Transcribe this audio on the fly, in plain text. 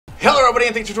everybody,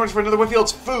 and thanks for joining us for another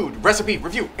Whitfield's Food Recipe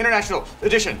Review International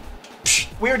Edition.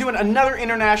 We are doing another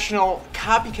international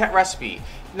copycat recipe.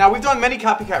 Now, we've done many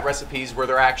copycat recipes where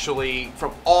they're actually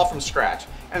all from scratch.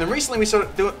 And then recently we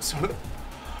started doing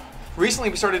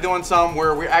some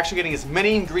where we're actually getting as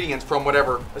many ingredients from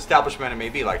whatever establishment it may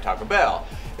be, like Taco Bell.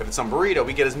 If it's some burrito,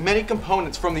 we get as many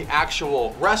components from the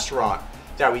actual restaurant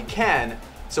that we can,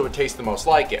 so it tastes the most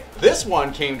like it. This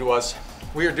one came to us,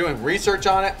 we were doing research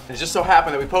on it, and it just so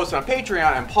happened that we posted on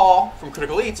Patreon, and Paul from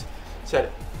Critical Eats said,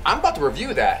 I'm about to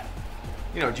review that.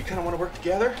 You know, do you kind of want to work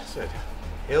together? I said,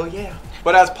 hell yeah.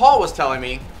 But as Paul was telling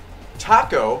me,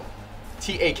 taco,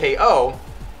 T-A-K-O,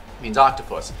 means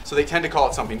octopus. So they tend to call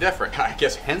it something different. I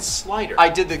guess hence slider. I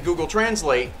did the Google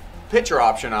Translate picture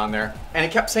option on there, and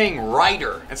it kept saying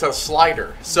rider instead of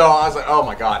slider. So I was like, oh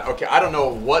my God, okay, I don't know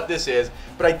what this is,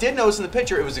 but I did notice in the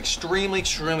picture it was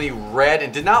extremely red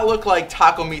and did not look like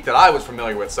taco meat that I was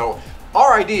familiar with. So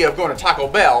our idea of going to Taco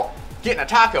Bell, getting a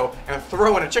taco, and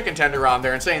throwing a chicken tender on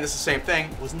there and saying this is the same thing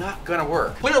was not gonna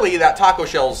work. Clearly that taco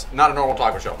shell's not a normal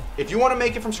taco shell. If you wanna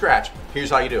make it from scratch, here's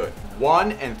how you do it.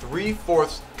 1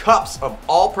 3/4 cups of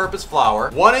all-purpose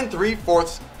flour, 1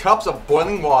 3/4 cups of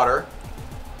boiling water,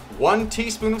 1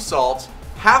 teaspoon of salt,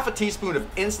 half a teaspoon of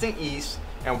instant yeast,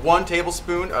 and 1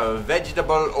 tablespoon of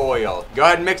vegetable oil. Go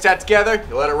ahead and mix that together.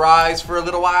 You let it rise for a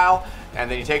little while,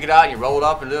 and then you take it out and you roll it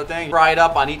up in a little thing. Fry it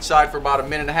up on each side for about a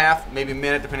minute and a half, maybe a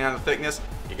minute depending on the thickness.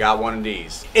 You got one of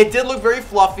these. It did look very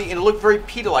fluffy and it looked very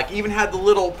pita-like. It even had the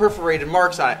little perforated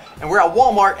marks on it. And we're at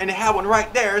Walmart and it had one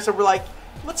right there, so we're like,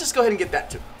 let's just go ahead and get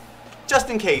that too. Just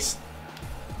in case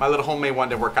my little homemade one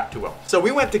didn't work out too well. So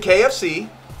we went to KFC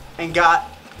and got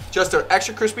just an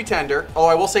extra crispy tender. Oh,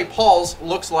 I will say Paul's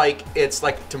looks like it's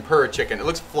like tempura chicken. It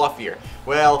looks fluffier.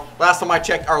 Well, last time I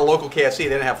checked our local KFC, they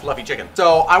didn't have fluffy chicken.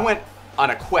 So I went on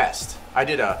a quest. I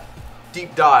did a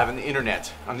deep dive on the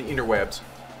internet, on the interwebs,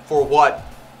 for what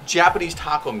Japanese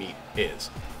taco meat is.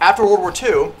 After World War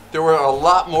II, there were a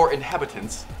lot more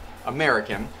inhabitants,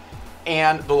 American,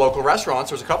 and the local restaurants,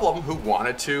 there's a couple of them who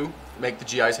wanted to make the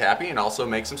GIs happy and also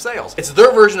make some sales. It's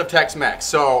their version of Tex-Mex.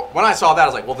 So when I saw that, I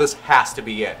was like, well, this has to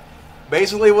be it.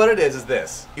 Basically what it is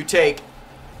this. You take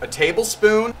a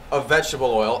tablespoon of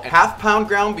vegetable oil, and ½ pound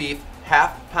ground beef,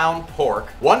 ½ pound pork,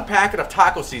 1 packet of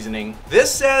taco seasoning.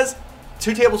 This says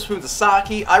 2 tablespoons of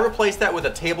sake. I replaced that with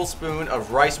a tablespoon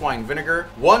of rice wine vinegar,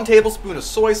 1 tablespoon of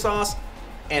soy sauce,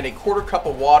 and a 1/4 cup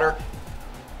of water.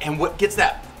 And what gets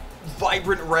that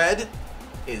vibrant red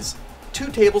is 2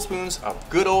 tablespoons of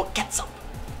good old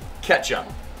ketchup.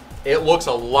 It looks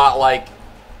a lot like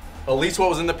at least what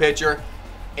was in the picture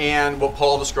and what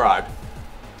Paul described.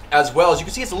 As well as you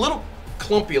can see, it's a little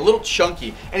clumpy, a little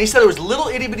chunky, and he said there was little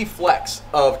itty bitty flecks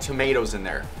of tomatoes in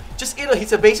there. Just he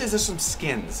said basically there's some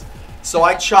skins. So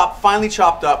I finally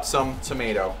chopped up some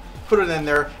tomato, put it in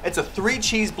there. It's a 3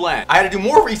 cheese blend. I had to do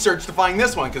more research to find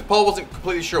this one because Paul wasn't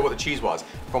completely sure what the cheese was.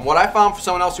 From what I found from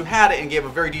someone else who had it and gave a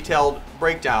very detailed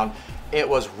breakdown, it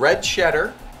was red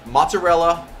cheddar,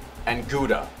 mozzarella, and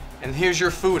Gouda. And here's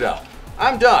your Fuda.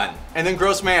 I'm done. And then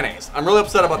gross mayonnaise. I'm really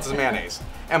upset about this mayonnaise.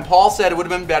 And Paul said it would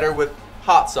have been better with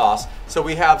hot sauce. So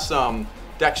we have some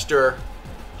Dexter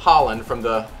Holland from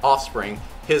the Offspring,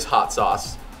 his hot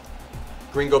sauce,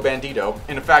 Gringo Bandito.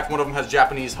 And in fact, one of them has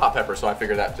Japanese hot pepper, so I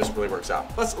figured that just really works out.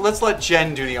 Let's let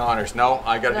Jen do the honors. No,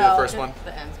 I gotta do the first one.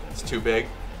 It's too big.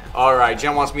 All right,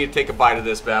 Jen wants me to take a bite of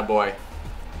this bad boy.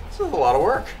 This is a lot of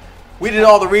work. We did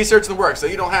all the research and the work, so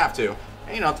you don't have to.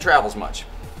 And you don't have to travel as much.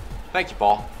 Thank you,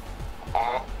 Paul.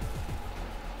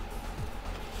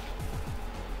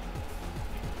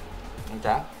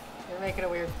 Okay. You're making a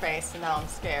weird face, and now I'm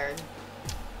scared.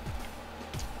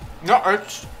 No,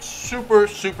 it's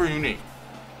super unique.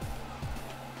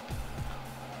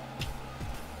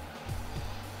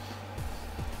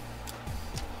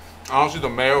 Honestly, the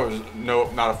mayo is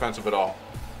not offensive at all.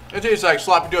 It tastes like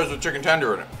sloppy joes with chicken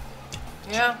tender in it.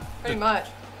 Yeah, pretty much.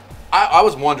 I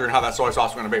was wondering how that soy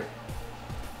sauce was going to be.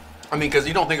 I mean, because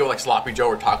you don't think of like sloppy joe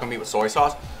or taco meat with soy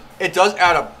sauce. It does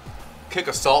add a kick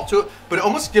of salt to it, but it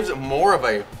almost gives it more of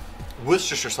a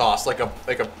Worcestershire sauce, like a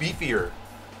beefier.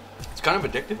 It's kind of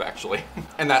addictive, actually.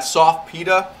 And that soft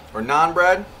pita or naan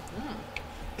bread,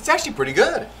 it's actually pretty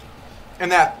good.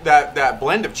 And that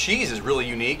blend of cheese is really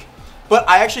unique. But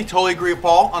I actually totally agree with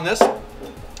Paul on this.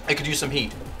 It could use some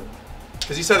heat.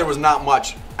 Because he said there was not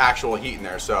much actual heat in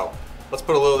there. So let's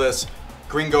put a little of this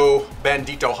Gringo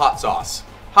Bandito hot sauce.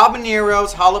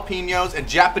 Habaneros, jalapenos, and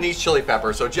Japanese chili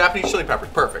pepper. So Japanese chili pepper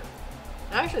is perfect.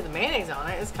 Actually, the mayonnaise on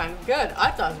it is kind of good.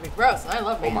 I thought it would be gross. I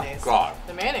love mayonnaise. Oh my God.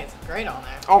 The mayonnaise is great on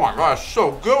there. Oh my God, it's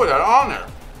so good with that on there.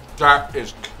 That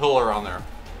is killer on there.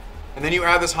 And then you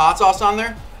add this hot sauce on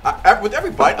there, With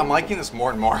every bite, I'm liking this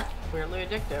more and more. Weirdly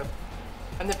addictive.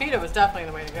 And the pita was definitely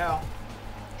the way to go.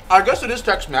 I guess it is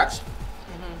Tex-Mex,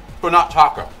 but not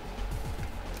taco.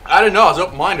 I didn't know, I was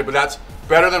open-minded, but that's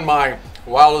better than my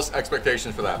wildest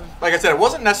expectations for that. Like I said, it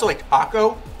wasn't necessarily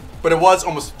taco, but it was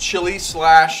almost chili /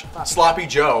 sloppy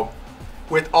Joe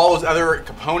with all those other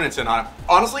components in on it.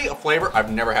 Honestly, a flavor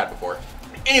I've never had before.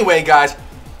 Anyway, guys,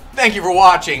 thank you for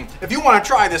watching. If you want to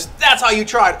try this, that's how you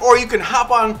try it. Or you can hop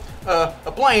on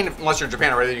a plane, unless you're in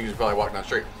Japan already, you can probably walk down the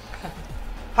street.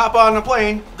 Hop on a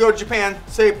plane, go to Japan,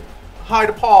 say hi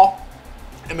to Paul,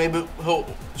 and maybe he'll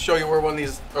show you where one of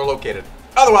these are located.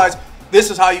 Otherwise, this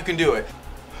is how you can do it.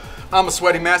 I'm a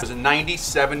sweaty mess. It's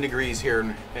 97 degrees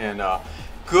here in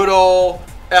good old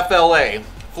FLA,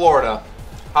 Florida.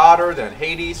 Hotter than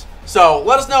Hades. So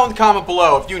let us know in the comment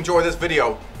below if you enjoyed this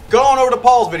video. Go on over to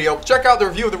Paul's video, check out the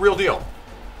review of the real deal.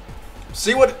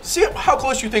 See how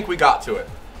close you think we got to it.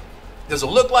 Does it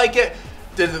look like it?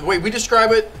 Did the way we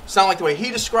describe it sound like the way he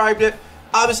described it?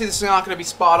 Obviously this is not going to be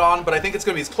spot on, but I think it's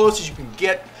going to be as close as you can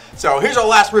get. So here's our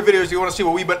last three videos. If you want to see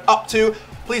what we've been up to,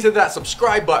 please hit that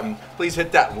subscribe button. Please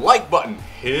hit that like button.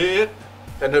 Hit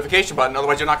that notification button,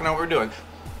 otherwise you're not going to know what we're doing.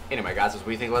 Anyway, guys, that's what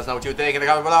we think. Let us know what you think in the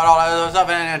comments below. All that other stuff.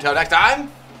 And until next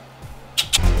time.